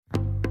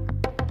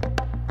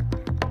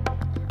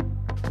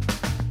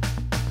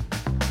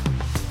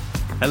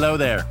Hello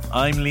there,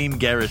 I'm Liam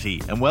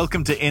Geraghty and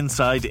welcome to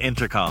Inside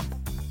Intercom.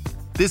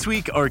 This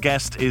week our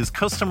guest is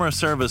customer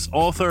service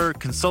author,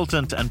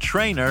 consultant and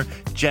trainer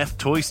Jeff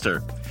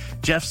Toyster.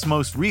 Jeff's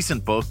most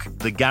recent book,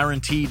 The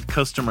Guaranteed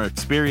Customer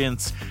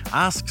Experience,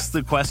 asks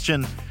the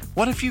question,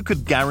 what if you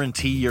could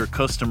guarantee your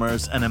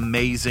customers an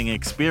amazing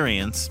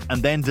experience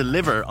and then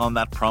deliver on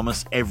that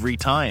promise every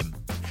time?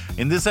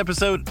 In this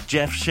episode,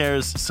 Jeff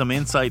shares some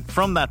insight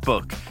from that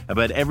book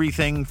about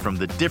everything from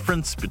the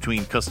difference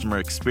between customer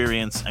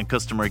experience and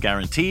customer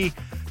guarantee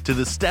to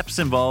the steps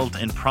involved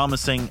in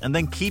promising and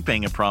then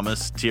keeping a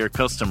promise to your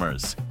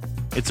customers.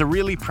 It's a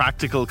really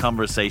practical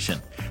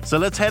conversation. So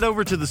let's head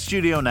over to the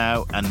studio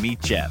now and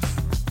meet Jeff.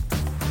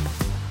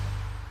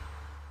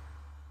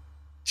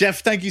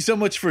 Jeff, thank you so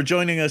much for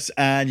joining us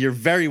and you're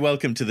very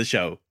welcome to the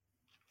show.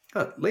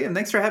 Liam,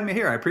 thanks for having me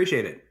here. I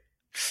appreciate it.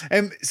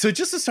 So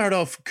just to start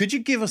off, could you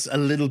give us a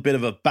little bit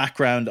of a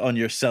background on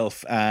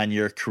yourself and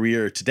your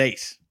career to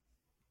date?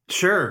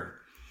 Sure.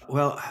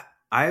 Well,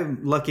 I'm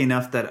lucky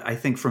enough that I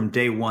think from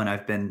day one,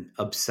 I've been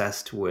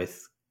obsessed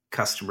with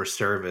customer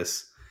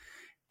service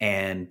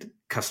and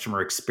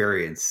customer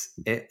experience,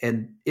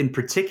 and in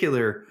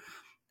particular,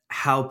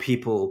 how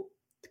people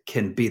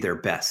can be their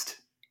best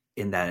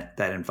in that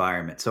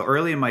environment. So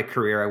early in my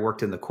career, I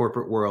worked in the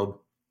corporate world.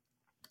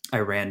 I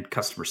ran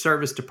customer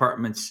service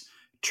departments,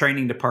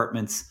 training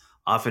departments,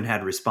 often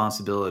had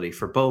responsibility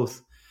for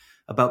both.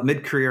 About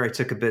mid-career, I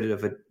took a bit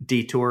of a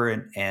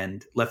detour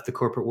and left the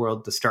corporate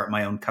world to start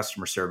my own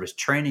customer service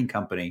training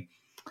company.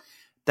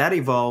 That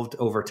evolved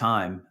over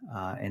time.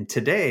 And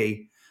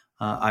today,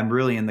 I'm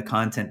really in the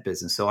content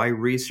business. So I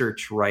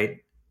research, write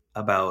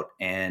about,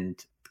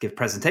 and give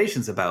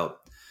presentations about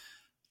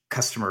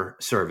customer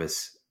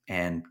service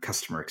and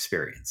customer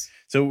experience.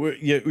 So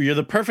you're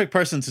the perfect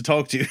person to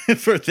talk to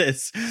for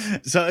this.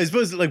 So I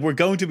suppose we're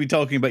going to be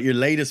talking about your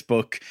latest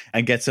book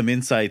and get some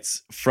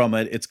insights from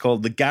it. It's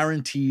called The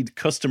Guaranteed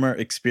Customer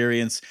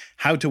Experience,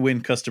 How to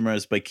Win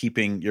Customers by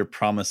Keeping Your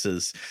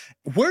Promises.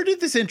 Where did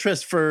this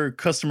interest for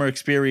customer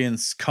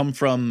experience come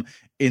from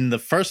in the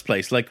first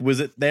place? Was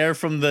it there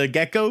from the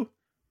get-go?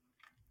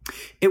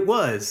 It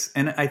was.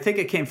 And I think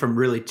it came from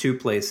really two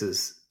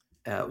places.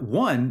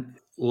 One,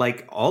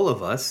 like all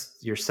of us,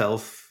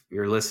 yourself,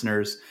 your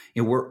listeners,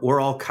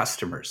 we're all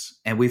customers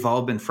and we've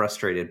all been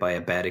frustrated by a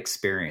bad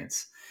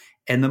experience.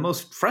 And the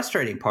most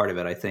frustrating part of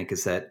it, I think,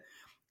 is that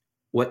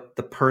what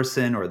the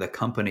person or the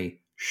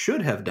company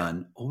should have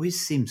done always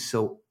seems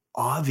so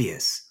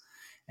obvious.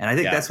 And I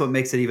think that's what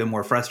makes it even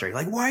more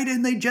frustrating. Why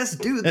didn't they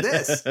just do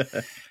this?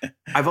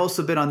 I've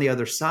also been on the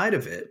other side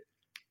of it,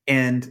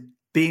 and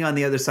being on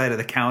the other side of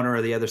the counter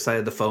or the other side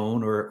of the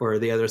phone or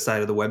the other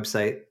side of the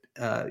website,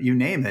 you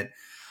name it,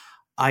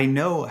 I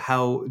know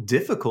how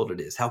difficult it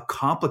is, how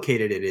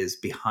complicated it is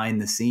behind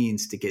the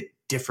scenes to get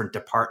different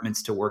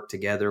departments to work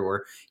together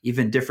or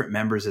even different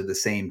members of the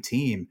same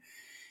team.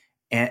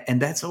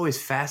 And that's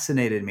always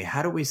fascinated me.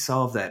 How do we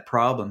solve that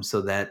problem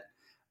so that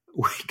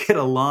we can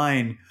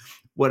align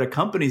what a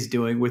company's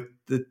doing with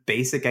the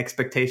basic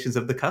expectations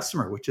of the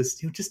customer, which is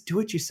just do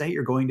what you say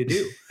you're going to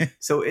do.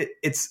 So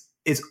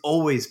it's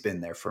always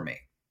been there for me.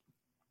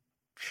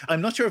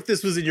 I'm not sure if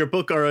this was in your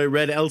book or I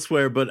read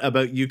elsewhere, but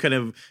about you kind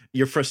of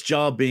your first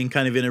job being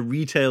kind of in a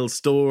retail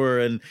store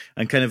and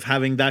kind of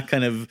having that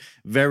kind of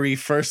very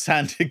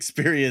firsthand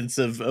experience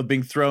of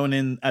being thrown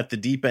in at the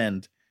deep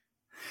end.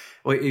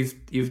 Well,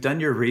 you've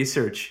done your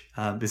research,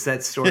 because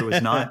that story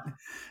was not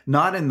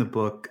in the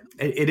book.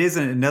 It is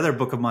another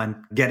book of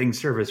mine, Getting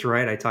Service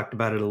Right. I talked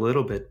about it a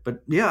little bit,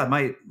 but yeah,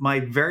 my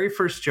very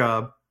first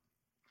job,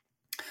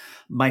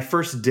 my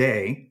first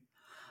day,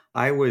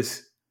 I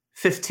was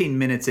 15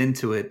 minutes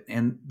into it,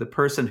 and the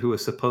person who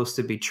was supposed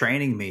to be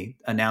training me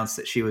announced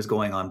that she was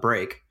going on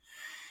break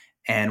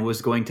and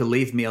was going to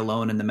leave me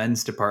alone in the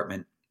men's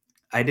department.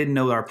 I didn't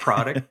know our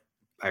product.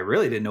 I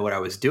really didn't know what I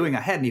was doing.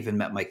 I hadn't even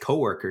met my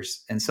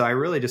coworkers. And so I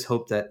really just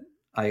hoped that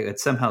I would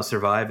somehow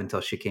survive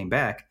until she came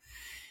back.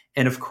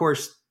 And of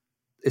course,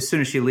 as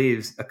soon as she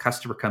leaves, a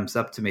customer comes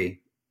up to me,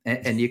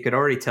 and you could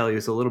already tell he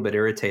was a little bit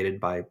irritated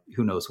by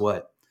who knows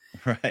what.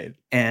 Right.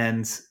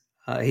 And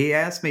he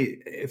asked me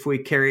if we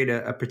carried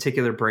a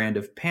particular brand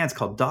of pants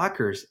called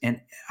Dockers,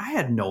 and I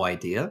had no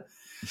idea.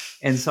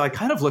 And so I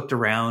kind of looked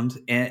around,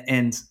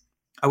 and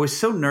I was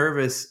so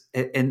nervous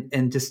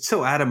and just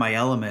so out of my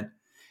element,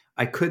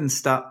 I couldn't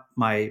stop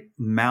my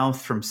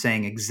mouth from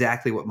saying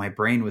exactly what my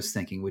brain was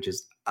thinking, which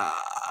is,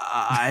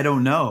 I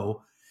don't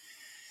know.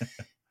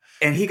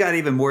 And he got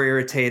even more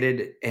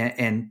irritated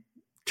and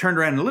turned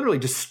around and literally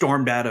just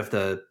stormed out of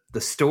the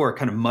store,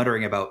 kind of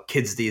muttering about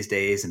kids these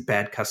days and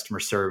bad customer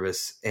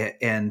service.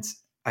 And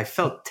I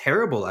felt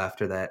terrible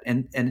after that.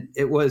 And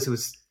it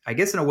was, I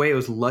guess in a way, it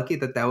was lucky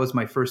that was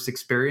my first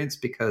experience,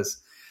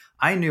 because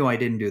I knew I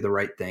didn't do the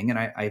right thing. And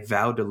I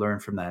vowed to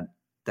learn from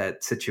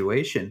that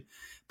situation.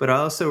 But I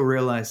also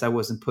realized I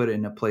wasn't put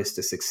in a place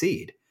to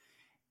succeed.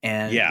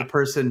 And the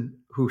person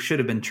who should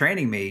have been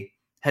training me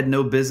had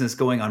no business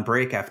going on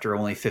break after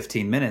only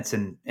 15 minutes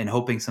and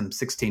hoping some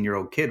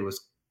 16-year-old kid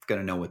was going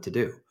to know what to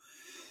do.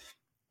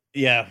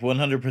 Yeah,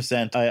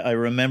 100%. I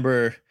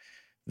remember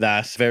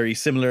that very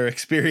similar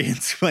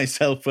experience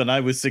myself when I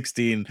was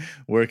 16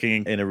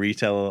 working in a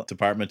retail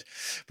department.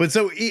 But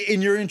so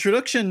in your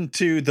introduction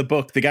to the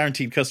book, The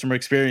Guaranteed Customer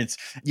Experience,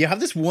 you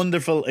have this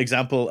wonderful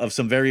example of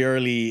some very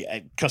early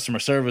customer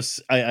service,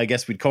 I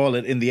guess we'd call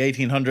it, in the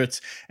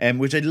 1800s,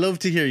 which I'd love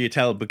to hear you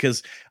tell,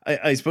 because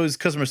I suppose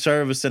customer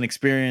service and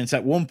experience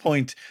at one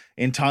point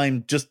in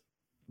time just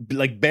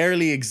like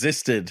barely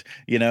existed,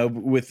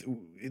 with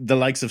the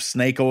likes of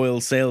snake oil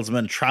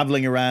salesmen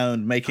traveling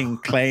around making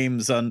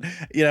claims on,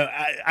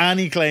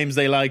 any claims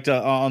they liked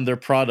on their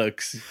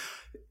products.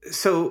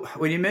 So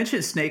when you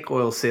mention snake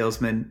oil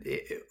salesmen,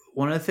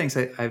 one of the things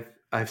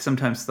I've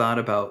sometimes thought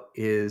about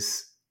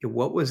is,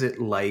 what was it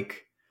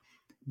like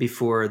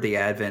before the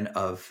advent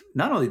of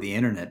not only the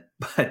internet,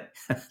 but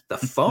the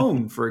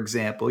phone, for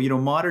example,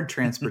 modern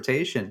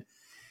transportation.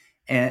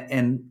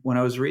 And when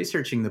I was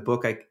researching the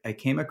book, I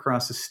came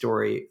across a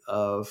story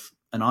of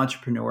an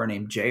entrepreneur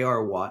named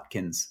J.R.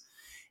 Watkins.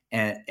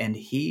 And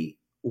he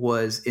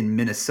was in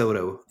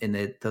Minnesota in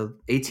the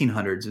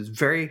 1800s. It was a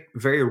very,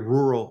 very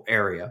rural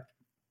area.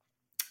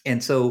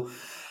 And so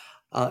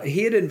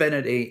he had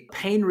invented a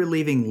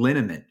pain-relieving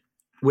liniment,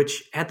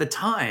 which at the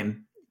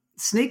time,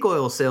 snake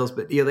oil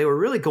salesmen, they were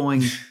really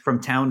going from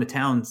town to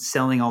town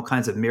selling all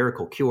kinds of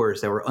miracle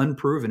cures that were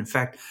unproven. In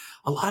fact,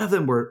 a lot of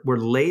them were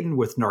laden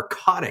with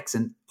narcotics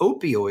and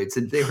opioids,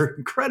 and they were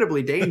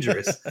incredibly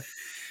dangerous.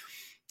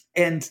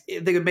 And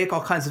they would make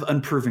all kinds of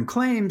unproven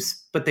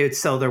claims, but they would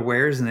sell their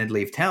wares and they'd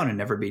leave town and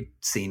never be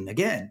seen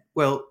again.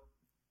 Well,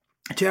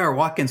 J.R.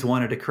 Watkins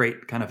wanted to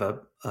create kind of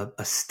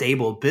a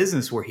stable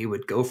business where he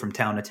would go from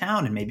town to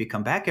town and maybe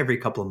come back every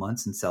couple of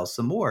months and sell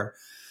some more.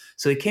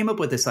 So he came up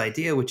with this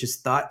idea, which is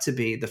thought to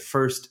be the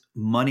first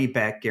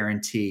money-back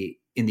guarantee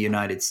in the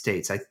United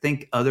States. I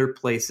think other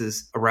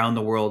places around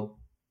the world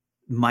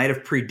might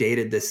have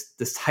predated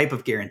this type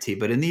of guarantee,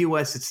 but in the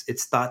U.S.,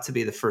 it's thought to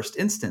be the first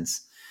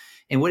instance.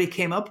 And what he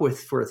came up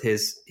with for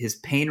his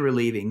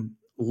pain-relieving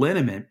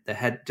liniment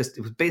it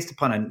was based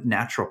upon a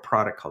natural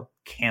product called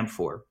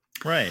camphor.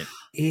 Right.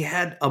 He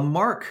had a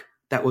mark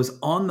that was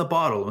on the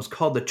bottle. It was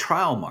called the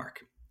trial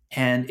mark.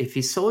 And if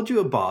he sold you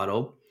a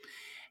bottle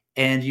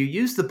and you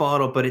used the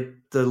bottle, but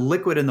the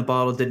liquid in the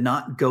bottle did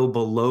not go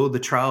below the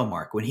trial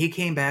mark, when he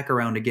came back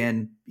around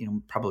again,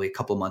 probably a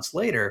couple months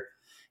later,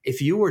 if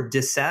you were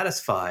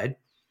dissatisfied,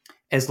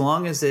 as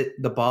long as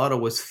the bottle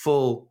was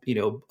full,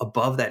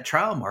 above that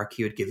trial mark,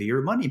 he would give you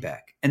your money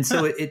back. And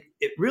so it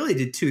really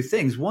did two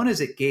things. One is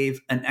it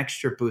gave an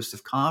extra boost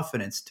of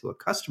confidence to a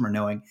customer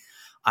knowing,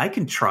 I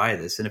can try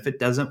this, and if it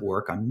doesn't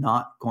work, I'm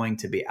not going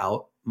to be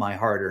out my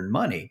hard-earned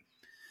money.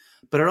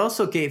 But it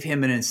also gave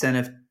him an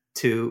incentive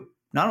to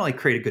not only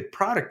create a good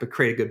product, but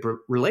create a good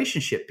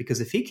relationship,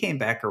 because if he came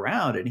back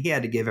around and he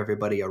had to give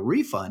everybody a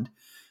refund,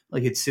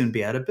 he'd soon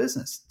be out of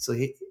business. So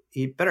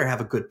he better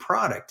have a good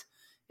product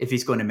if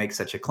he's going to make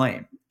such a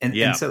claim.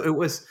 And so it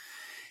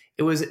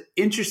was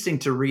interesting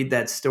to read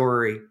that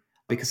story,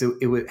 because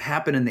it would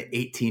happen in the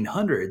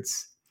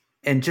 1800s.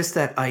 And just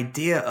that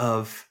idea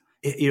of,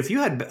 if you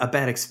had a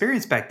bad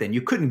experience back then,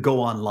 you couldn't go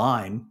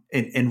online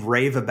and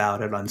rave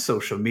about it on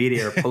social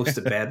media or post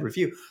a bad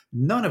review.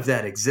 None of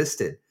that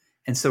existed.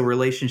 And so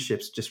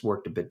relationships just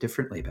worked a bit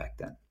differently back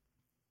then.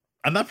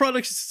 And that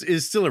product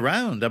is still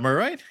around, am I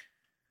right?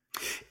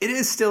 It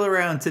is still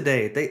around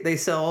today. They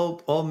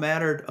sell all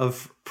manner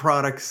of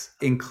products,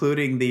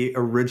 including the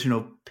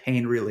original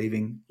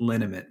pain-relieving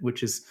liniment,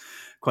 which is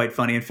quite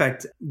funny. In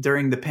fact,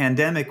 during the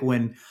pandemic,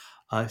 when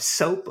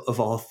soap, of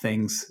all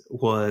things,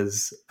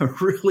 was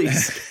really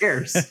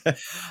scarce,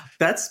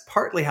 that's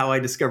partly how I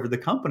discovered the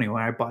company,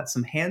 when I bought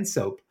some hand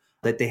soap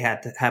that they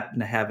happen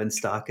to have in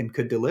stock and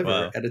could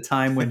deliver at a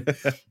time when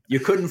you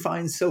couldn't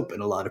find soap in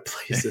a lot of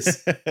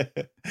places.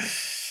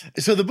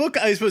 So the book,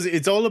 I suppose,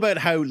 it's all about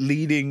how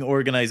leading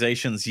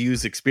organizations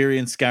use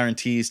experience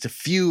guarantees to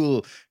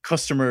fuel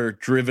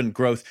customer-driven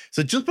growth.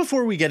 So just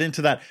before we get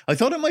into that, I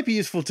thought it might be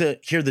useful to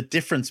hear the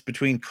difference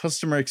between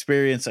customer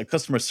experience and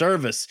customer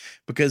service,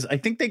 because I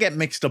think they get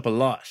mixed up a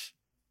lot.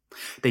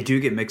 They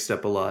do get mixed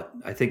up a lot.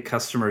 I think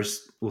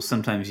customers will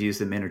sometimes use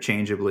them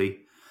interchangeably.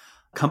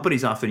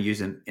 Companies often use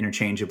them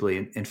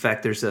interchangeably. In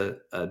fact, there's a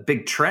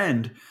big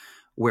trend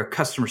where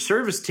customer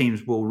service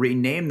teams will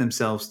rename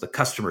themselves the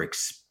customer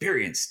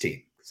experience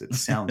team, because it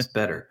sounds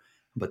better,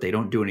 but they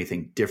don't do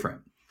anything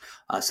different.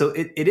 So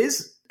it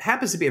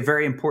happens to be a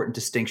very important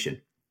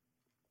distinction.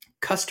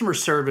 Customer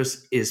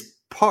service is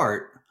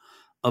part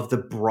of the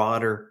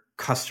broader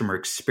customer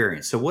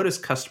experience. So what is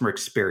customer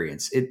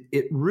experience?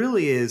 It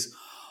really is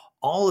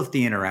all of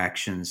the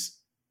interactions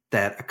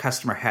that a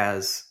customer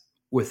has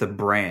with a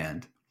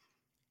brand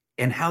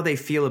and how they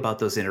feel about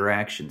those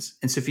interactions.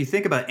 And so if you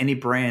think about any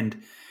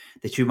brand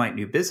that you might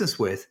do business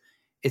with,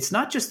 it's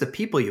not just the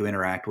people you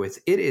interact with,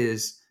 it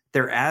is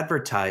their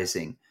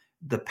advertising,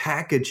 the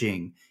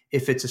packaging,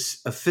 if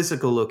it's a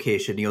physical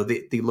location,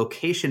 the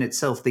location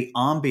itself, the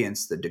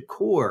ambience, the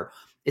decor,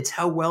 it's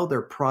how well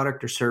their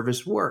product or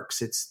service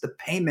works. It's the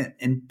payment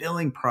and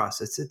billing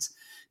process. It's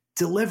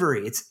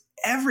delivery. It's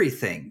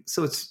everything.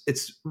 So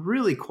it's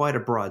really quite a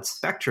broad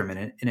spectrum.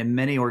 And in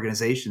many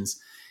organizations,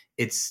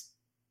 it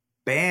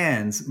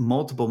spans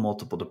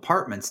multiple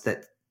departments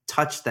that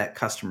touch that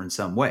customer in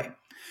some way.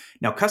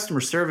 Now,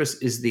 customer service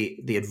is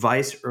the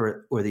advice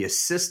or the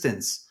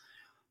assistance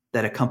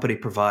that a company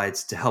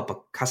provides to help a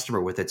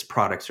customer with its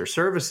products or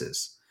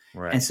services.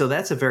 Right. And so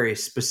that's a very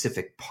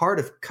specific part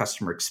of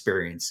customer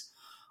experience,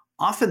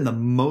 often the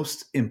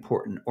most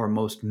important or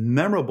most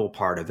memorable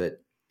part of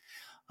it,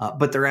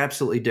 but they're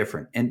absolutely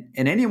different. And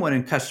anyone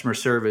in customer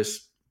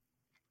service,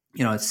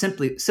 a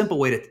simple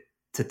way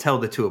to tell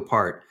the two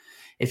apart.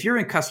 If you're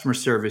in customer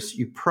service,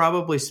 you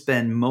probably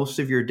spend most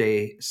of your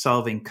day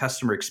solving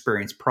customer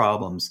experience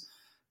problems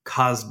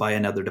caused by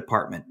another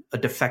department, a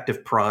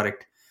defective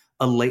product,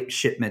 a late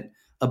shipment,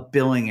 a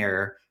billing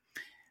error.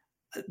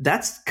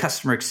 That's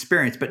customer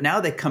experience. But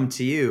now they come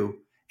to you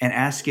and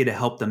ask you to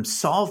help them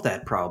solve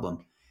that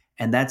problem.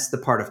 And that's the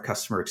part of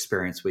customer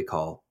experience we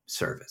call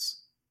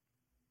service.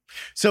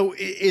 So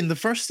in the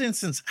first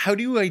instance, how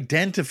do you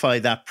identify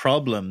that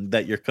problem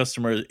that your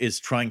customer is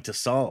trying to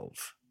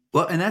solve?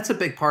 Well, and that's a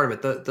big part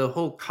of it. The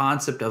whole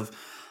concept of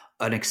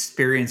an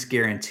experience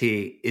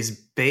guarantee is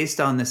based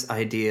on this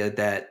idea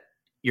that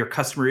your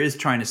customer is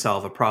trying to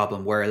solve a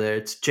problem, whether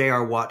it's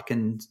J.R.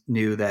 Watkins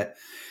knew that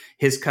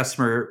his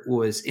customer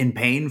was in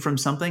pain from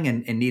something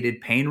and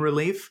needed pain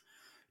relief,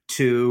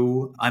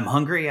 to I'm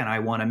hungry and I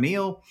want a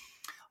meal,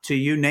 to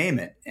you name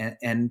it.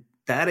 And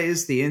that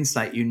is the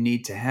insight you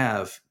need to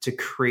have to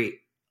create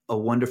a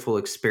wonderful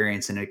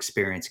experience and an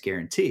experience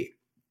guarantee.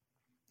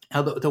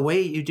 Now, the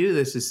way you do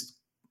this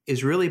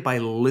is really by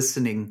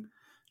listening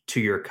to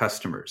your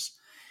customers.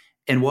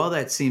 And while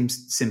that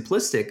seems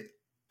simplistic,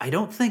 I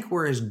don't think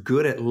we're as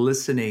good at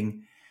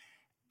listening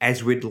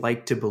as we'd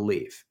like to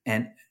believe.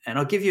 And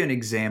I'll give you an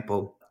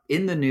example.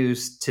 In the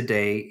news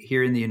today,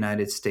 here in the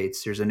United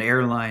States, there's an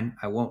airline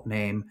I won't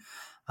name,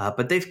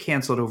 but they've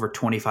canceled over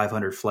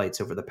 2,500 flights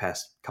over the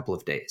past couple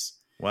of days.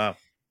 Wow.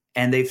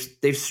 And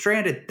they've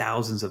stranded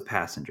thousands of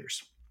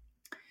passengers.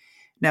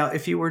 Now,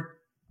 if you were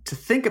to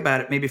think about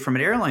it, maybe from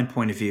an airline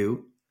point of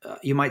view,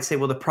 you might say,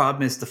 well, the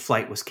problem is the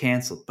flight was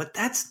canceled. But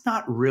that's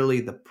not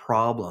really the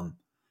problem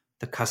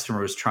the customer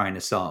was trying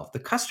to solve. The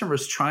customer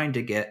was trying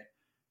to get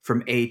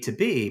from A to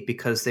B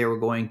because they were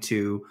going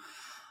to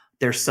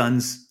their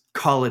son's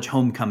college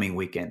homecoming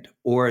weekend,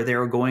 or they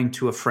were going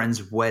to a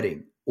friend's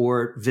wedding,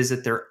 or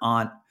visit their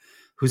aunt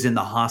who's in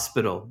the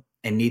hospital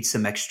and needs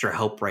some extra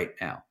help right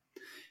now.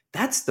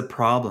 That's the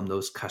problem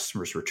those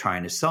customers were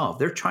trying to solve.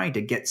 They're trying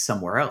to get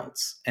somewhere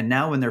else. And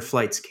now when their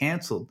flight's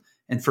canceled,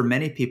 and for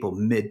many people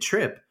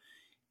mid-trip,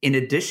 in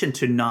addition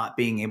to not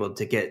being able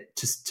to get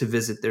to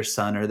visit their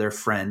son or their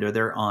friend or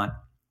their aunt,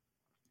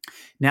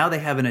 now they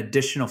have an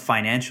additional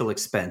financial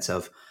expense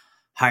of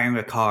hiring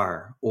a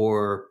car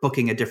or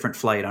booking a different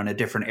flight on a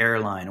different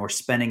airline or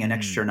spending an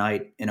extra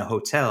night in a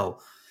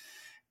hotel.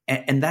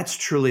 And that's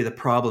truly the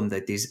problem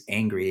that these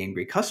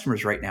angry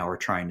customers right now are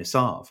trying to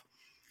solve.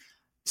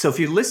 So if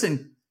you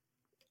listen,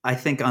 I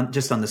think on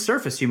the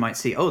surface, you might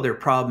see, oh, their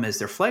problem is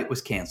their flight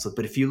was canceled.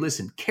 But if you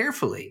listen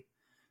carefully,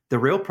 the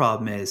real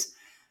problem is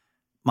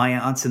my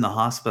aunt's in the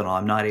hospital.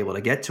 I'm not able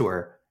to get to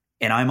her,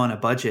 and I'm on a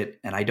budget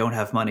and I don't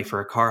have money for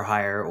a car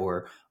hire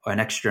or an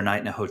extra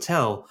night in a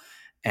hotel.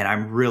 And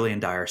I'm really in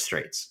dire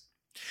straits.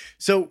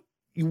 So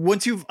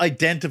once you've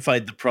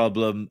identified the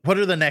problem, what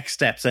are the next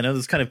steps? I know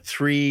there's kind of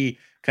three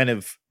kind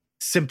of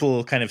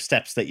simple kind of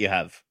steps that you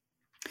have.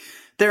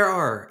 There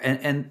are.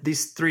 And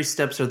these three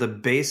steps are the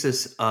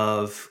basis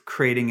of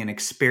creating an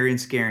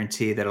experience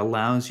guarantee that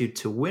allows you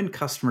to win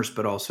customers,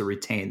 but also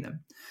retain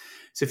them.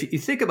 So if you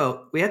think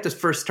about, we have to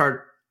first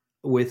start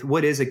with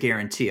what is a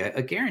guarantee.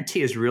 A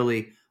guarantee is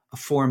really a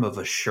form of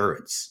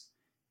assurance.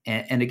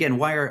 And again,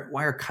 why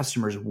are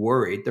customers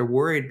worried? They're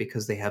worried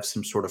because they have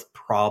some sort of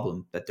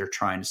problem that they're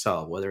trying to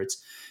solve, whether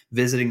it's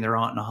visiting their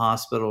aunt in a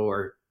hospital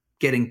or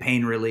getting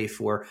pain relief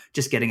or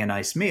just getting a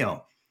nice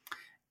meal.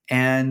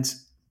 And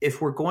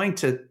if we're going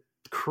to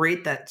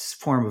create that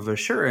form of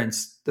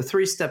assurance, the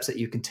three steps that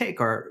you can take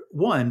are,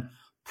 one,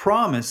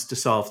 promise to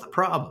solve the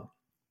problem.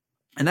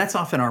 And that's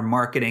often our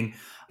marketing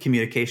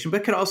communication,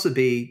 but it could also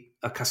be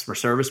a customer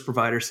service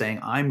provider saying,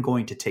 I'm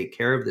going to take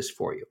care of this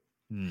for you.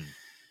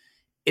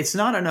 It's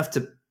not enough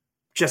to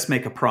just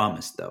make a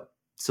promise, though.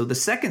 So the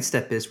second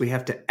step is we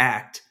have to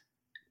act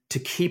to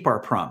keep our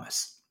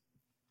promise.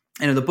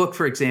 And in the book,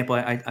 for example,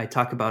 I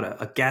talk about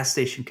a gas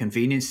station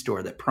convenience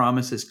store that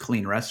promises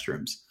clean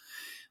restrooms.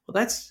 Well,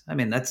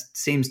 that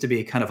seems to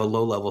be kind of a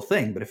low-level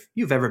thing. But if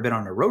you've ever been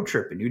on a road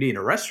trip and you need a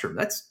restroom,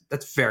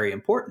 that's very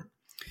important.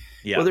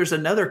 Yeah. Well, there's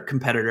another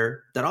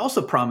competitor that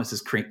also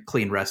promises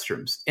clean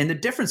restrooms. And the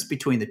difference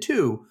between the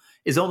two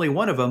is only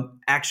one of them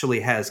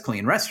actually has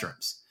clean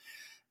restrooms.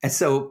 And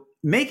so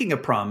making a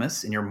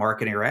promise in your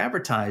marketing or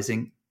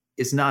advertising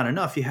is not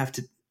enough. You have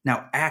to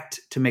now act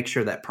to make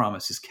sure that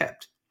promise is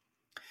kept.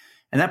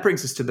 And that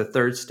brings us to the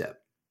third step.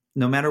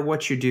 No matter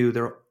what you do,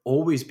 there will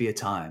always be a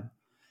time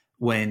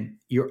when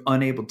you're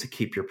unable to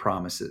keep your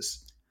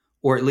promises,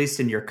 or at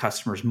least in your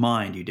customer's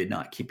mind, you did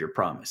not keep your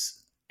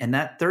promise. And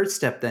that third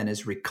step then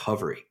is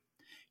recovery.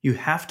 You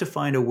have to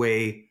find a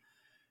way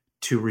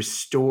to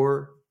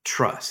restore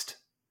trust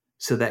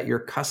so that your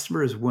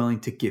customer is willing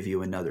to give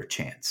you another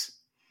chance.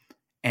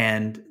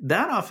 And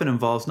that often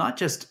involves not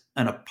just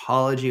an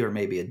apology or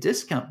maybe a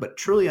discount, but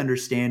truly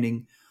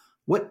understanding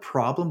what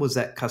problem was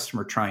that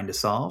customer trying to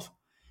solve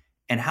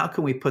and how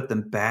can we put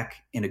them back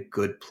in a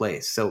good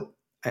place. So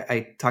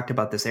I talked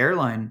about this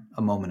airline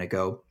a moment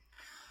ago.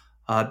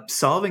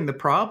 Solving the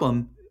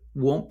problem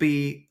won't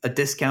be a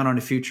discount on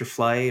a future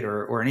flight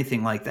or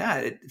anything like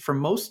that. For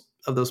most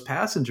of those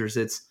passengers,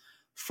 it's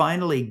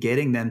finally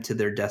getting them to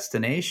their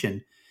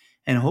destination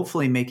and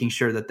hopefully making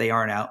sure that they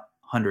aren't out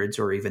hundreds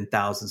or even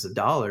thousands of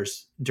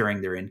dollars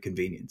during their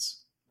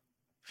inconvenience.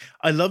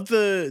 I love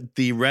the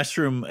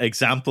restroom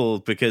example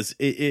because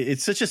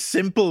it's such a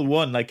simple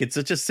one. Like, it's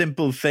such a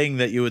simple thing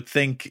that you would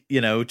think,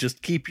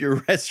 just keep your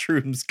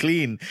restrooms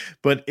clean.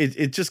 But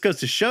it just goes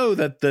to show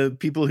that the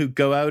people who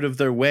go out of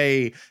their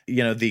way,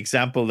 the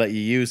example that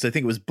you used, I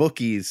think it was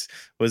Buc-ee's,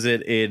 was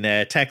it in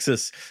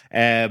Texas,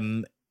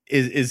 I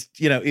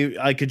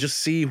could just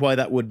see why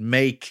that would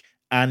make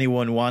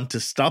anyone want to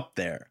stop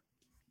there.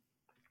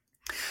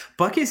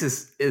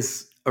 Buc-ee's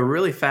is a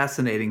really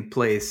fascinating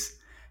place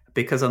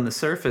because on the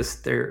surface,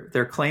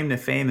 their claim to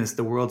fame is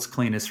the world's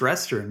cleanest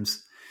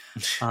restrooms.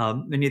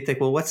 And you think,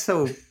 well, what's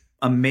so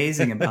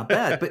amazing about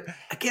that? But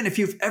again, if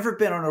you've ever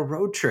been on a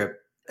road trip,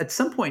 at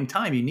some point in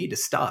time, you need to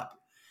stop.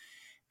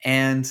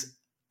 And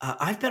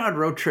I've been on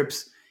road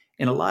trips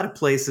in a lot of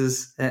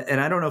places,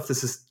 and I don't know if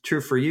this is true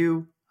for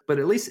you, but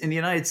at least in the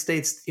United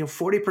States,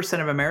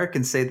 40% of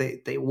Americans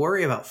say they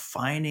worry about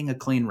finding a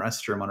clean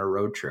restroom on a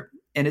road trip.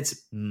 And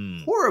it's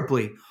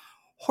horribly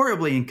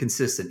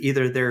inconsistent.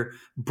 Either they're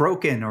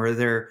broken or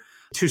they're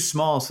too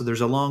small, so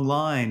there's a long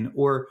line,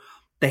 or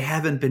they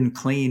haven't been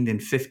cleaned in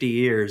 50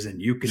 years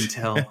and you can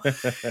tell.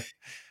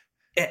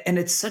 And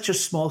it's such a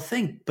small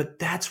thing, but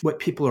that's what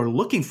people are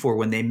looking for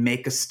when they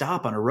make a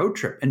stop on a road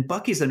trip. And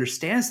Buc-ee's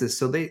understands this.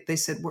 So they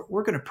said,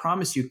 we're going to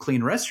promise you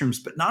clean restrooms.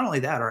 But not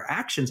only that, our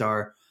actions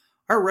are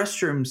our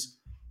restrooms,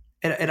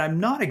 and I'm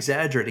not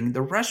exaggerating,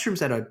 the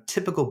restrooms at a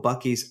typical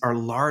Buc-ee's are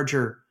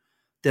larger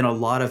than a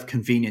lot of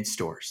convenience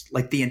stores.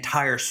 Like the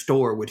entire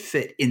store would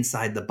fit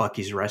inside the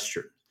Buc-ee's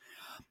restroom.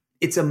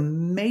 It's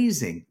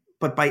amazing,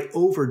 but by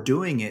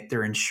overdoing it,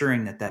 they're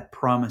ensuring that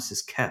promise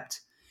is kept.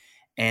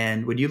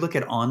 And when you look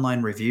at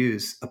online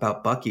reviews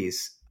about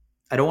Buc-ee's,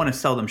 I don't want to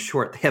sell them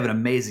short. They have an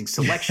amazing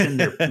selection.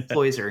 Their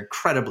employees are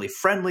incredibly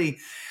friendly.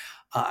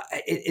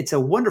 It's a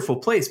wonderful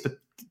place, but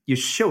you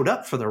showed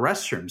up for the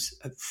restrooms.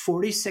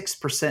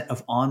 46%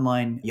 of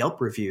online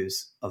Yelp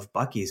reviews of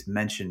Buc-ee's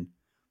mention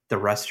the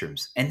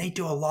restrooms. And they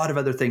do a lot of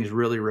other things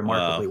really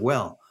remarkably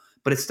well.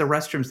 But it's the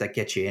restrooms that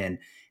get you in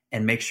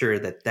and make sure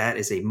that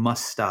is a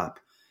must stop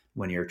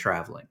when you're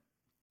traveling.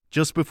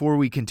 Just before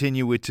we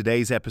continue with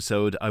today's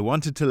episode, I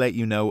wanted to let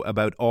you know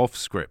about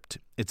Offscript.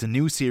 It's a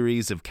new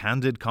series of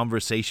candid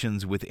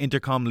conversations with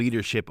Intercom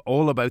leadership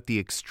all about the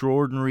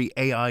extraordinary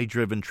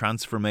AI-driven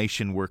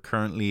transformation we're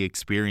currently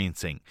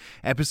experiencing.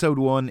 Episode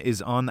 1 is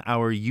on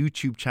our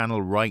YouTube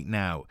channel right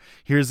now.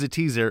 Here's a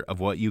teaser of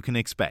what you can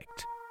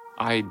expect.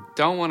 I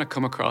don't want to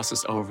come across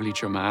as overly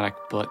dramatic,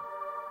 but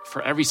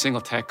for every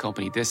single tech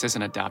company, this is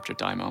an adapt or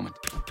die moment.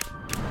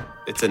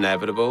 It's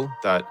inevitable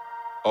that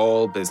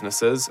all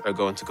businesses are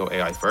going to go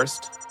AI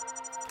first.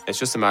 It's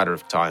just a matter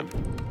of time.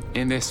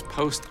 In this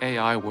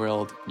post-AI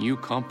world, new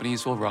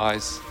companies will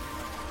rise,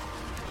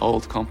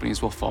 old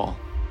companies will fall.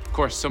 Of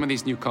course, some of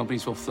these new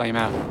companies will flame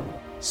out.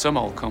 Some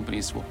old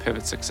companies will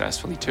pivot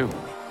successfully too.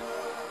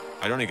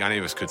 I don't think any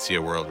of us could see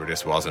a world where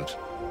this wasn't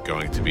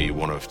going to be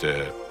one of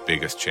the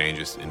biggest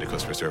changes in the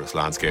customer service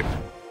landscape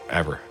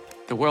ever.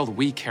 The world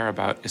we care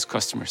about is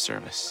customer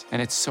service,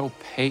 and it's so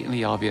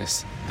patently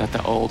obvious that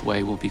the old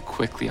way will be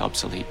quickly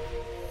obsolete.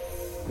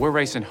 We're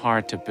racing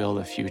hard to build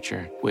a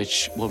future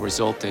which will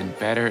result in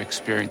better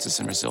experiences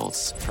and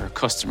results for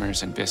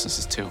customers and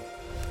businesses too.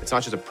 It's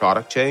not just a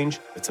product change,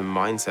 it's a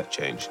mindset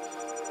change.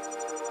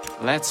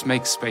 Let's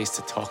make space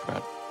to talk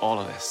about all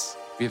of this.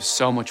 We have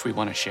so much we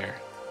want to share.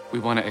 We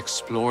want to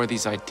explore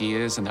these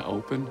ideas in the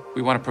open.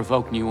 We want to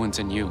provoke new ones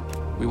in you.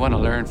 We want to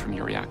learn from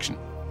your reaction.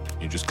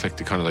 You just click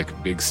the kind of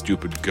like big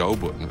stupid go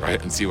button, right?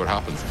 And see what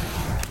happens.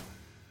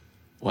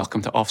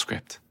 Welcome to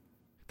Offscript.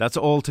 That's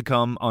all to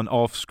come on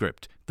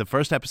Offscript. The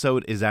first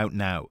episode is out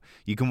now.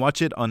 You can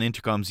watch it on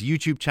Intercom's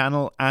YouTube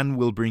channel, and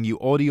we'll bring you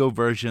audio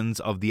versions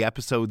of the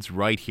episodes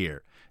right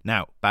here.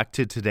 Now, back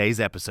to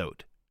today's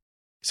episode.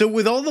 So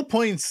with all the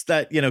points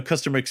that,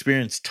 customer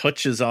experience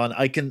touches on,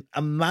 I can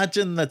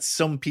imagine that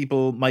some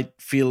people might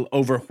feel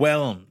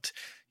overwhelmed,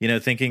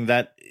 thinking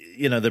that,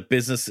 their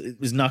business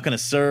is not going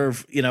to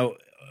serve,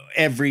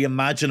 every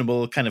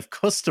imaginable kind of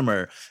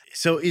customer.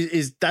 So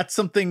is that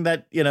something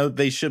that,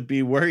 they should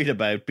be worried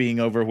about, being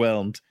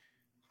overwhelmed?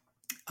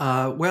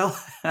 Well,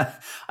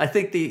 I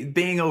think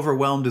being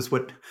overwhelmed is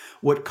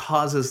what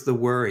causes the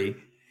worry.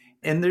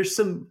 And there's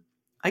some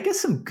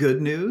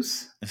good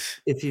news.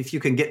 If you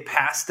can get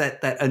past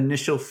that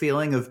initial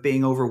feeling of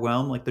being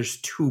overwhelmed, like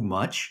there's too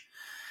much,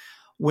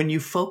 when you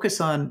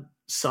focus on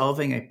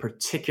solving a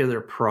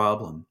particular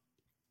problem,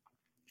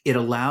 it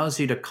allows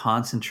you to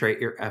concentrate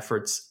your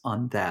efforts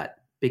on that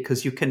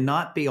because you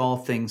cannot be all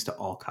things to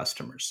all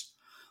customers.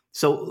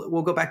 So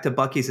we'll go back to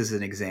Buc-ee's as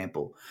an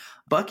example.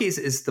 Buc-ee's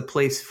is the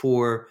place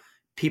for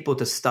people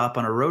to stop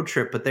on a road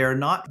trip, but they are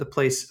not the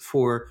place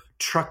for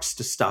trucks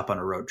to stop on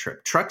a road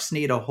trip. Trucks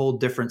need a whole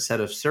different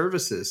set of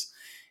services.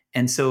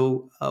 And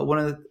so one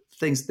of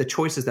the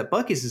choices that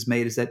Buc-ee's has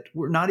made is that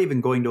we're not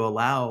even going to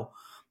allow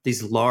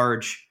these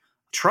large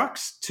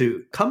trucks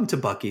to come to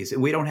Buc-ee's,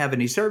 and we don't have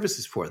any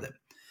services for them.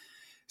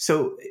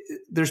 So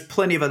there's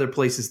plenty of other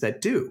places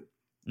that do.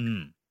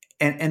 Mm.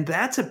 And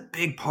that's a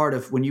big part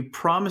of when you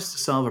promise to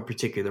solve a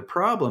particular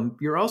problem,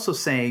 you're also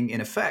saying, in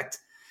effect,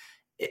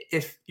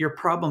 if your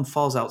problem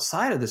falls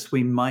outside of this,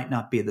 we might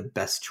not be the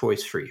best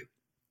choice for you.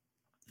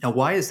 Now,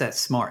 why is that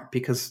smart?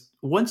 Because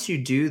once you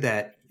do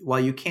that, while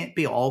you can't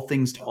be all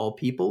things to all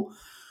people,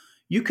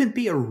 you can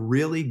be a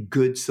really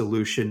good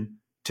solution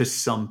to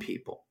some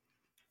people.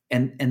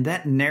 And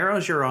that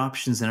narrows your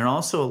options, and it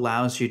also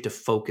allows you to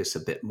focus a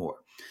bit more.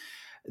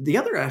 The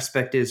other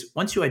aspect is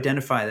once you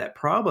identify that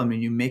problem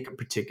and you make a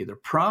particular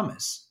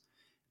promise,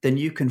 then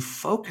you can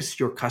focus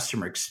your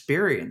customer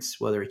experience,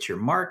 whether it's your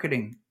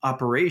marketing,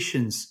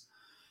 operations,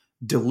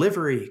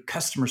 delivery,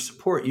 customer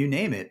support, you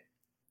name it.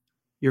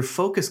 Your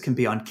focus can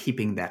be on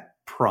keeping that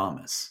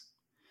promise.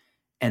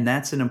 And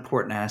that's an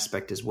important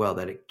aspect as well,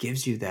 that it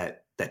gives you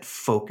that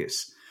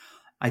focus.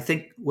 I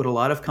think what a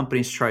lot of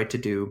companies try to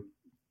do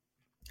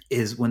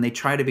is when they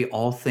try to be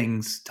all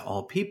things to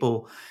all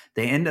people,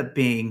 they end up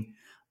being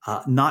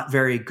not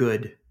very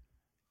good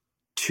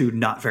to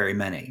not very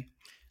many,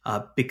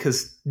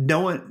 because no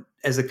one,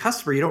 as a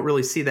customer, you don't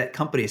really see that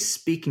company as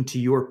speaking to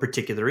your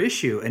particular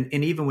issue. And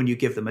even when you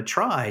give them a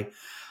try,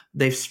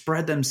 they've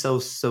spread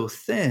themselves so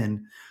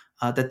thin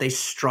that they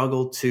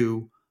struggle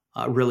to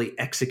really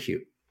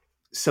execute.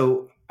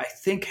 So I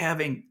think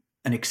having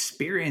an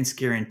experience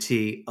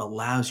guarantee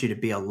allows you to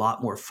be a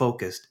lot more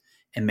focused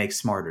and make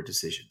smarter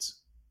decisions.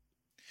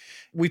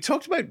 We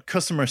talked about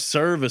customer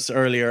service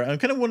earlier. I'm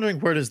kind of wondering,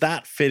 where does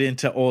that fit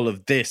into all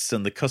of this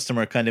and the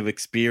customer kind of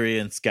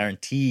experience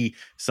guarantee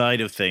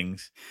side of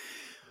things?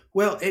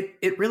 Well,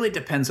 it really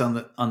depends on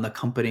the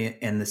company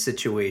and the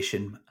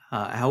situation.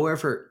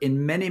 However,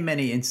 in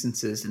many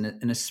instances,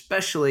 and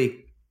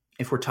especially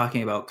if we're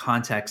talking about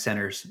contact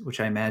centers, which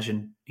I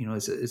imagine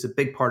is a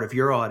big part of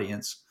your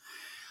audience,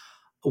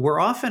 we're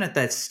often at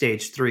that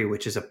stage 3,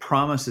 which is a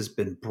promise has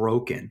been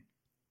broken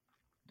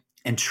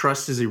and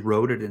trust is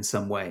eroded in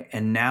some way.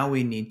 And now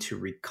we need to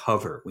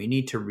recover. We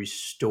need to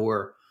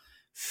restore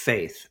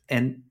faith.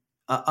 And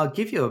I'll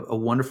give you a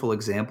wonderful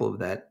example of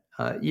that.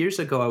 Years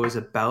ago, I was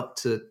about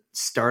to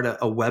start a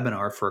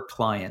webinar for a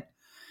client.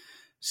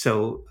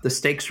 So the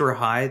stakes were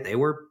high. They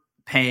were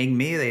paying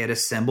me. They had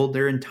assembled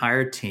their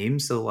entire team.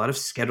 So a lot of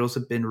schedules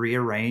have been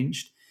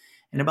rearranged.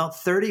 And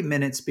about 30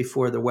 minutes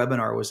before the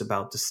webinar was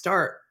about to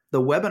start,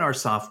 the webinar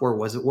software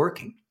wasn't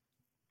working.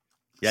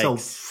 Yikes. So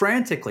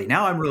frantically,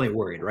 now I'm really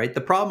worried, right?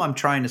 The problem I'm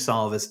trying to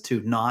solve is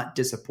to not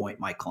disappoint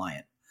my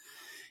client.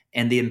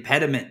 And the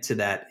impediment to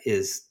that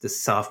is the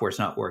software's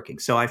not working.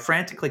 So I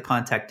frantically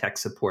contact tech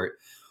support.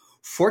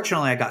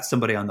 Fortunately, I got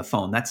somebody on the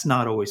phone. That's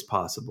not always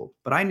possible,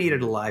 but I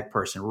needed a live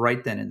person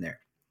right then and there.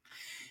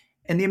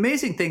 And the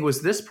amazing thing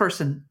was this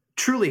person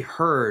truly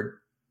heard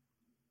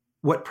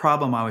what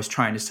problem I was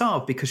trying to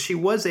solve, because she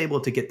was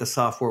able to get the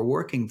software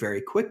working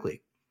very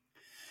quickly.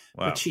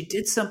 Wow. But she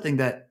did something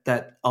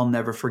that I'll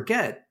never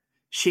forget.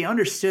 She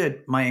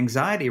understood my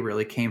anxiety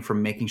really came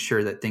from making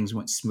sure that things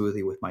went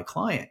smoothly with my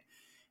client.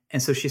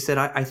 And so she said,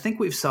 I think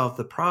we've solved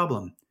the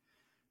problem.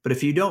 But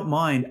if you don't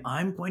mind,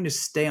 I'm going to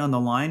stay on the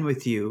line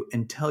with you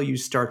until you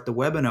start the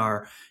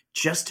webinar,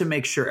 just to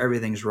make sure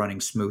everything's running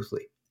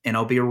smoothly. And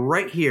I'll be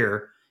right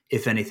here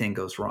if anything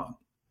goes wrong.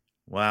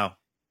 Wow.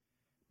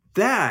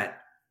 That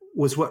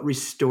was what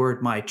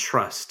restored my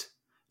trust.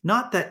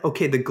 Not that,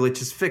 okay, the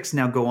glitch is fixed,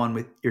 now go on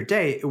with your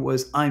day. It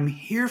was, I'm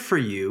here for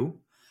you.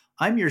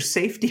 I'm your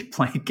safety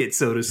blanket,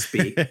 so to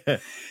speak,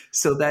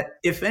 so that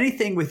if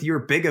anything with your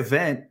big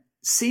event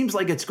seems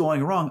like it's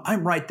going wrong,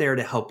 I'm right there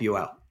to help you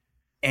out.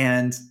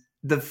 And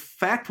the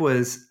fact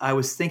was, I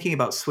was thinking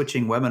about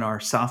switching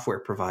webinar software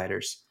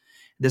providers.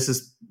 This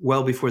is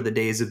well before the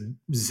days of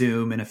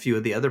Zoom and a few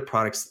of the other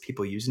products that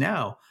people use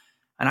now.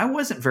 And I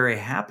wasn't very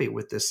happy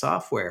with this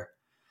software.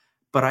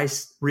 But I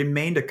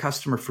remained a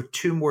customer for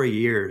 2 more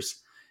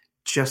years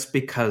just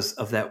because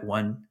of that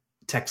one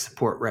tech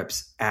support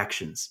rep's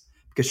actions,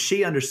 because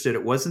she understood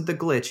it wasn't the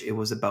glitch. It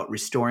was about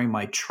restoring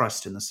my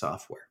trust in the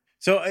software.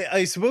 So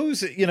I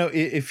suppose,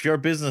 if your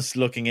business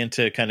looking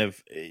into kind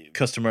of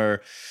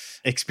customer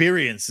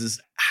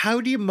experiences,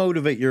 how do you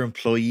motivate your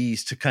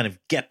employees to kind of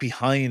get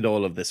behind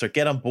all of this or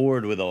get on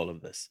board with all of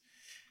this?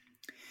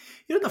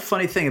 The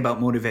funny thing about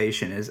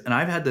motivation is, and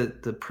I've had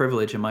the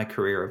privilege in my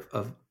career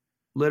of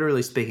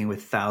literally speaking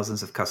with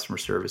thousands of customer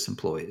service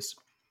employees.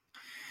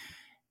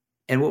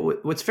 And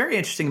what's very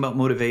interesting about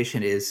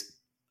motivation is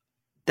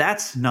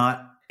that's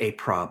not a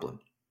problem.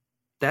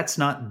 That's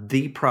not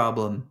the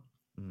problem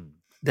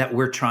that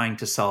we're trying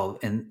to solve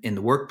in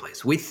the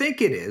workplace. We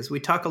think it is. We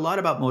talk a lot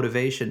about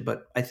motivation,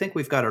 but I think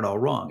we've got it all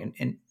wrong.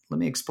 And let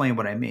me explain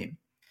what I mean.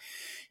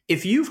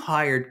 If you've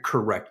hired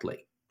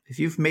correctly, if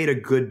you've made a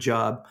good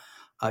job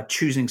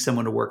choosing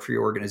someone to work for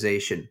your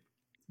organization,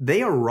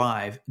 they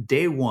arrive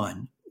day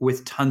one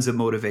with tons of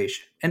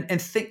motivation.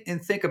 And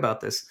think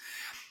about this.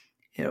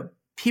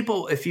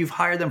 People, if you've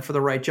hired them for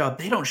the right job,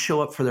 they don't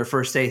show up for their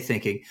first day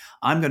thinking,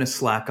 I'm going to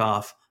slack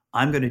off.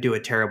 I'm going to do a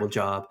terrible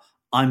job.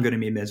 I'm going to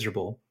be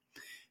miserable.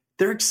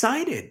 They're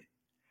excited.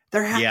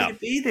 They're happy to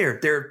be there.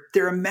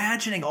 They're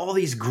imagining all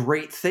these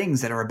great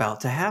things that are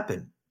about to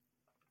happen.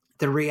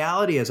 The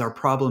reality is our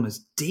problem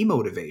is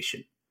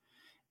demotivation.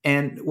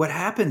 And what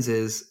happens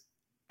is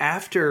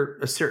after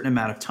a certain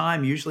amount of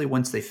time, usually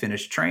once they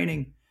finish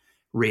training,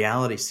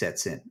 reality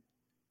sets in.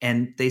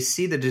 And they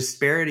see the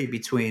disparity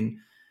between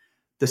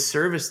the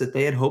service that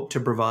they had hoped to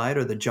provide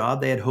or the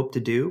job they had hoped to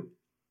do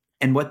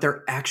and what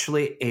they're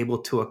actually able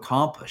to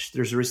accomplish.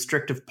 There's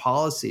restrictive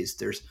policies.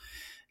 There's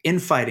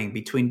infighting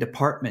between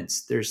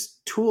departments. There's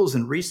tools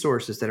and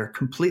resources that are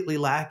completely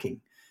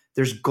lacking.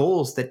 There's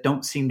goals that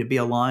don't seem to be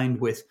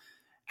aligned with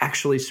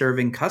actually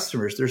serving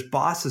customers. There's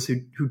bosses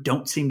who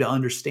don't seem to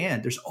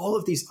understand. There's all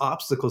of these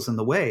obstacles in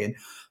the way. And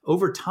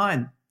over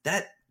time,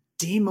 that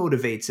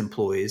demotivates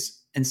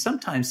employees, and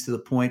sometimes to the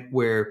point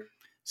where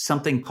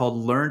something called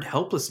learned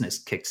helplessness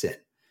kicks in.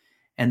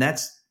 And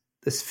that's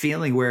this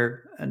feeling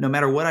where no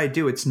matter what I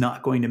do, it's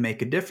not going to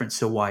make a difference.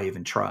 So why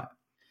even try?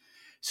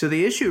 So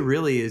the issue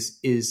really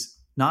is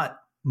not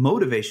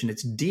motivation,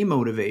 it's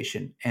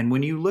demotivation. And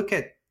when you look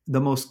at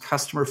the most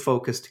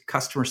customer-focused,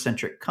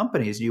 customer-centric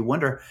companies, you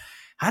wonder,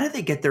 how do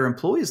they get their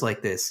employees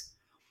like this?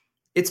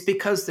 It's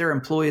because their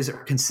employees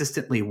are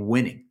consistently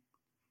winning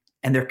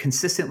and they're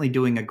consistently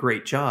doing a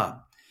great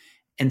job.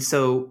 And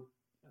so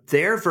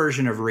their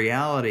version of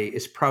reality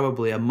is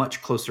probably a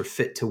much closer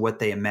fit to what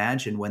they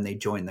imagine when they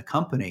join the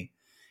company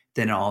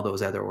than all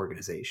those other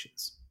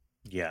organizations.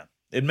 Yeah,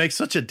 it makes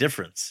such a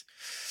difference.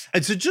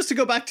 And so just to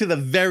go back to the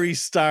very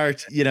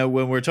start,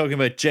 when we're talking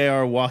about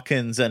J.R.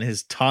 Watkins and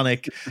his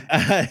tonic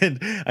and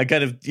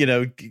kind of,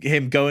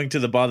 him going to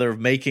the bother of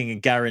making a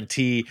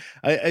guarantee,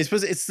 I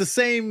suppose it's the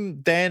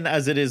same then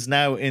as it is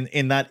now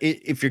in that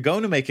if you're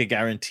going to make a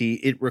guarantee,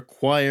 it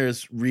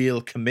requires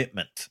real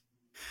commitment.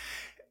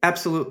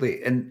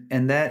 Absolutely.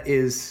 And that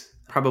is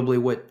probably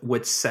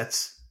what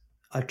sets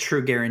a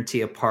true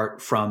guarantee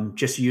apart from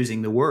just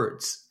using the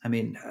words. I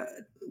mean,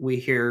 we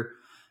hear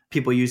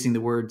people using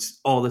the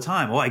words all the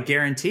time. Oh, I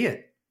guarantee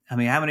it. I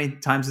mean, how many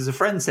times has a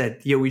friend said,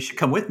 we should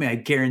come with me. I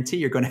guarantee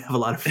you're going to have a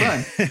lot of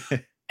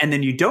fun. And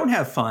then you don't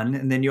have fun.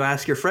 And then you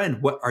ask your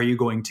friend, what are you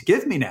going to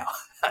give me now?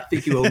 I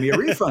think you owe me a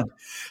refund.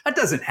 That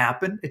doesn't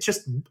happen. It's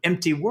just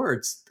empty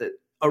words.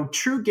 A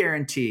true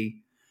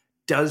guarantee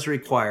does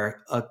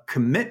require a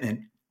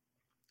commitment.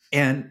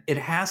 And it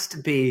has to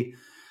be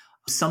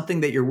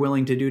something that you're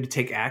willing to do to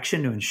take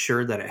action to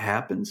ensure that it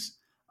happens,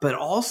 but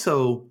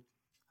also,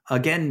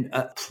 again,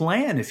 a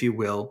plan, if you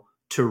will,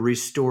 to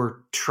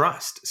restore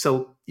trust.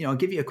 So, I'll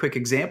give you a quick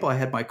example. I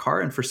had my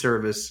car in for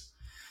service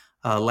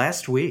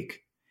last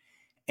week.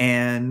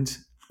 And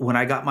when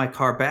I got my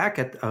car back,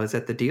 I was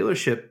at the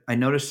dealership, I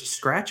noticed a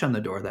scratch on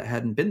the door that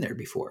hadn't been there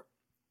before.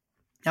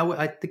 Now,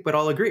 I think we'd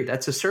all agree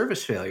that's a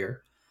service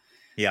failure.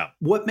 Yeah.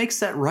 What makes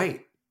that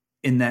right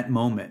in that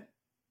moment?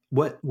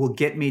 What will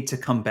get me to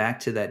come back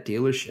to that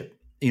dealership?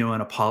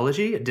 An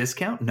apology, a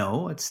discount?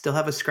 No, I'd still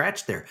have a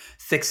scratch there.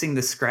 Fixing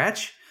the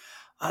scratch?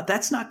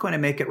 That's not going to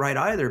make it right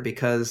either,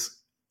 because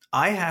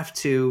I have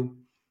to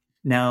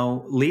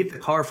now leave the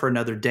car for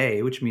another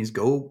day, which means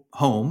go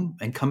home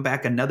and come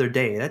back another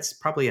day. That's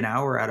probably an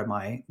hour out of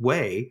my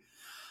way.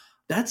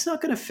 That's not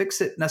going to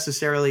fix it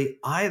necessarily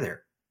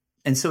either.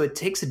 And so it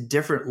takes a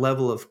different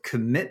level of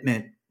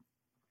commitment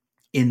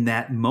in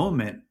that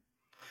moment.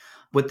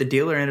 What the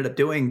dealer ended up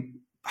doing,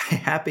 by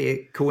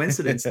happy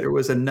coincidence, there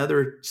was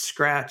another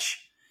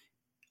scratch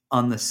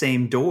on the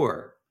same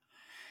door,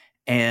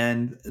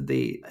 and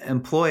the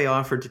employee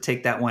offered to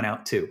take that one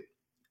out too.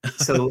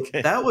 So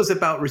That was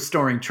about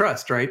restoring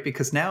trust, right?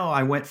 Because now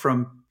I went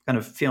from kind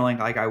of feeling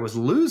like I was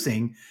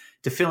losing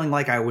to feeling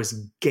like I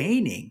was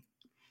gaining.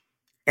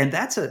 And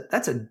that's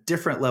a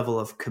different level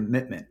of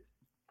commitment.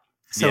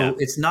 So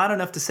It's not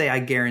enough to say, I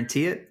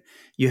guarantee it.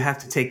 You have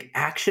to take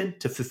action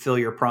to fulfill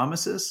your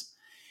promises.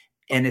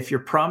 And if your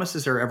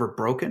promises are ever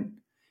broken,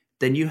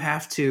 then you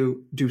have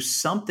to do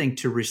something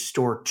to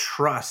restore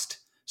trust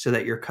so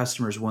that your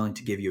customer is willing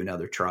to give you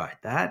another try.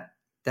 That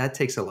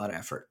takes a lot of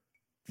effort.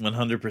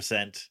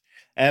 100%.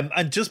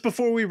 And just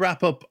before we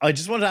wrap up, I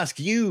just want to ask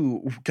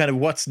you kind of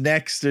what's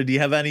next, or do you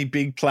have any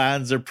big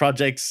plans or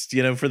projects,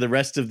 for the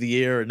rest of the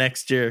year or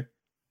next year?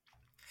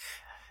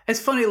 It's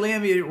funny,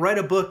 Liam, you write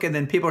a book and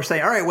then people are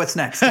saying, all right, what's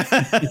next?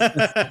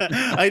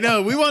 I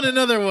know. We want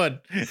another one.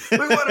 We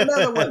want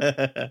another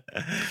one.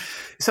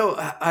 So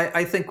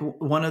I think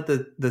one of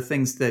the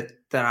things that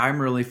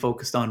I'm really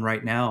focused on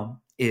right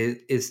now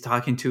is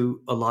talking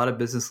to a lot of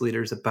business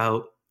leaders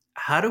about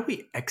how do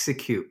we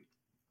execute.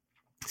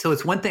 So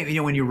it's one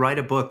thing, when you write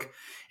a book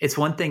It's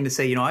one thing to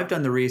say, I've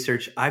done the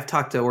research, I've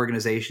talked to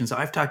organizations,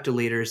 I've talked to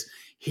leaders,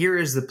 here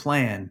is the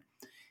plan.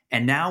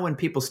 And now when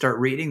people start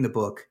reading the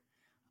book,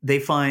 they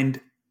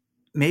find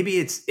maybe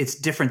it's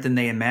different than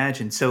they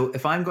imagined. So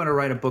if I'm going to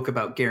write a book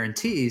about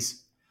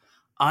guarantees,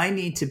 I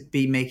need to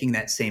be making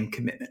that same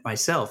commitment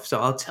myself. So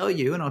I'll tell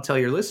you, and I'll tell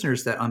your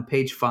listeners, that on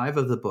page 5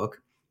 of the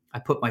book, I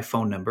put my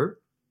phone number,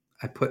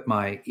 I put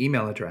my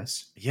email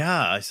address.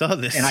 Yeah, I saw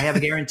this. And I have a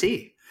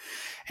guarantee.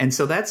 And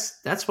so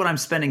that's what I'm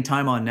spending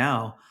time on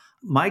now.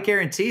 My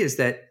guarantee is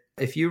that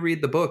if you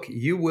read the book,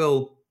 you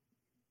will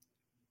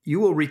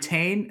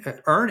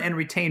earn and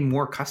retain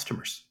more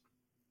customers.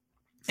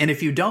 And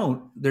if you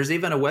don't, there's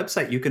even a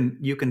website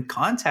you can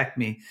contact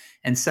me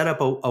and set up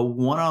a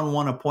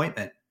one-on-one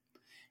appointment,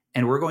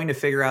 and we're going to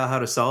figure out how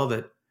to solve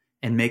it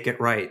and make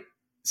it right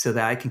so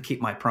that I can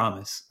keep my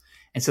promise.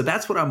 And so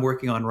that's what I'm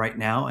working on right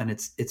now, and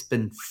it's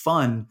been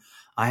fun.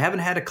 I haven't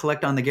had to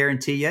collect on the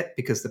guarantee yet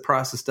because the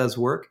process does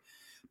work,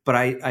 but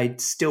I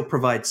still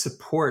provide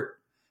support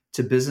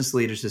to business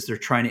leaders as they're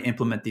trying to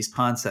implement these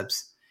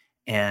concepts.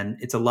 And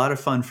it's a lot of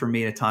fun for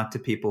me to talk to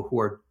people who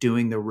are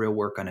doing the real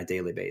work on a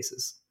daily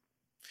basis.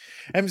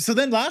 So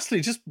then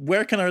lastly, just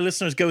where can our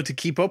listeners go to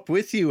keep up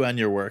with you and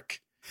your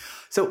work?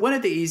 So one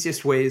of the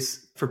easiest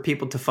ways for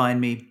people to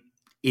find me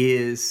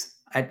is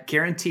at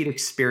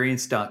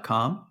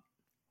guaranteedexperience.com.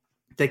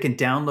 They can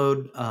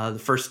download the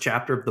first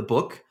chapter of the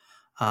book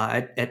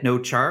at no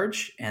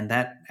charge, and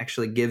that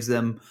actually gives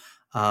them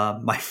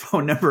my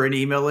phone number and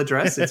email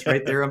address. It's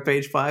right there on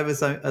page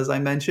 5, as I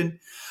mentioned.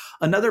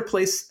 Another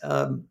place,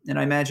 and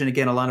I imagine,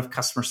 again, a lot of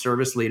customer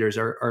service leaders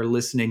are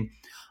listening.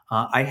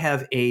 I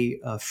have a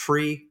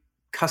free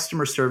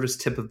customer service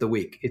tip of the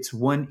week. It's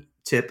one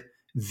tip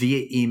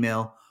via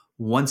email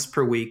once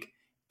per week.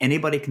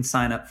 Anybody can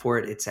sign up for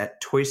it. It's at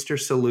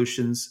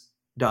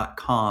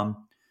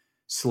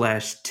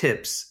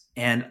toystersolutions.com/tips.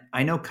 And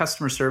I know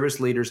customer service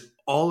leaders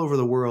all over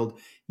the world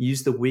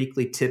use the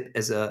weekly tip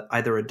as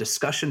either a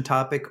discussion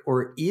topic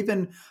or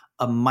even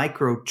a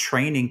micro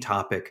training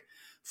topic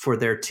for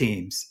their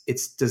teams.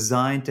 It's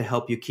designed to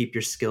help you keep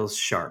your skills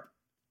sharp.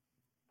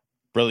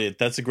 Brilliant.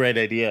 That's a great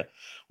idea.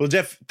 Well,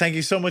 Jeff, thank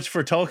you so much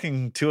for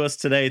talking to us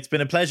today. It's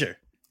been a pleasure.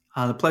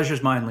 The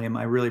pleasure's mine, Liam.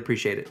 I really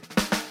appreciate it.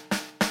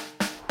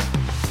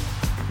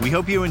 We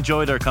hope you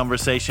enjoyed our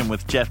conversation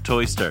with Jeff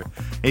Toyster.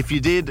 If you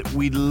did,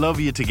 we'd love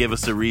you to give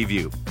us a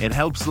review. It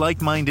helps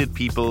like-minded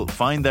people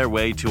find their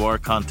way to our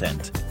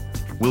content.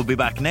 We'll be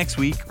back next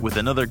week with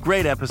another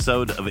great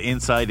episode of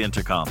Inside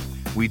Intercom.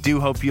 We do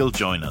hope you'll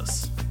join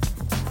us.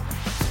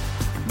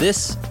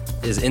 This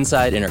is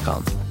Inside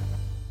Intercom.